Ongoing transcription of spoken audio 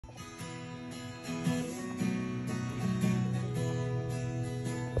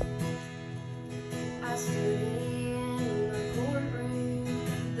stood in the courtroom,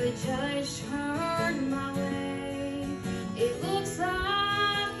 the judge turned my way. It looks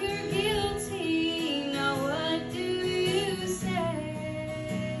like you're guilty, now what do you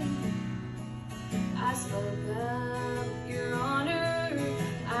say? I spoke up, Your Honor,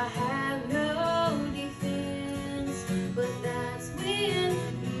 I have no defense, but that's when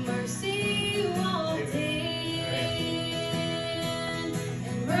mercy walked in,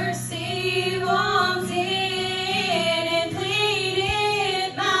 and mercy walked in and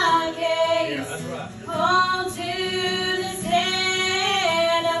pleaded my case. Yeah, that's right. Called to the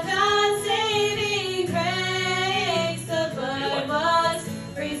stand of God's saving grace. The blood was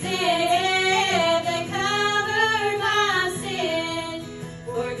presented that covered my sin,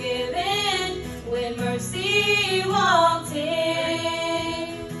 forgiven when mercy walked in.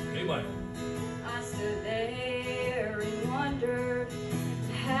 Anyway. I stood there and wondered,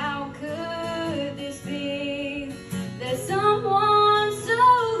 how could this be, that someone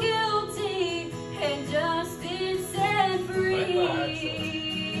so guilty had just been set free?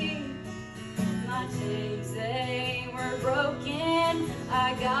 My chains, they were broken,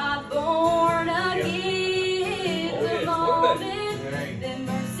 I got born again. The moment that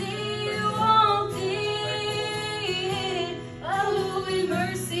mercy walked in, oh, when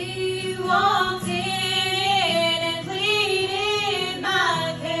mercy walked in and pleaded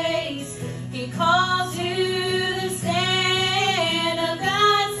my case, he called to the stand of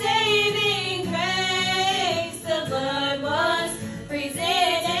God's saving grace. The blood was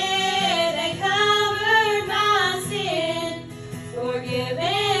presented that covered my sin,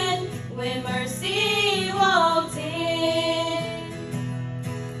 forgiven when mercy walked in.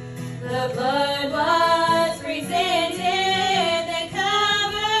 The blood was presented that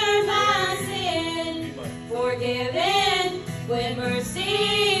covered my sin, forgiven when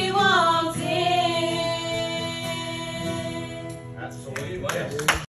mercy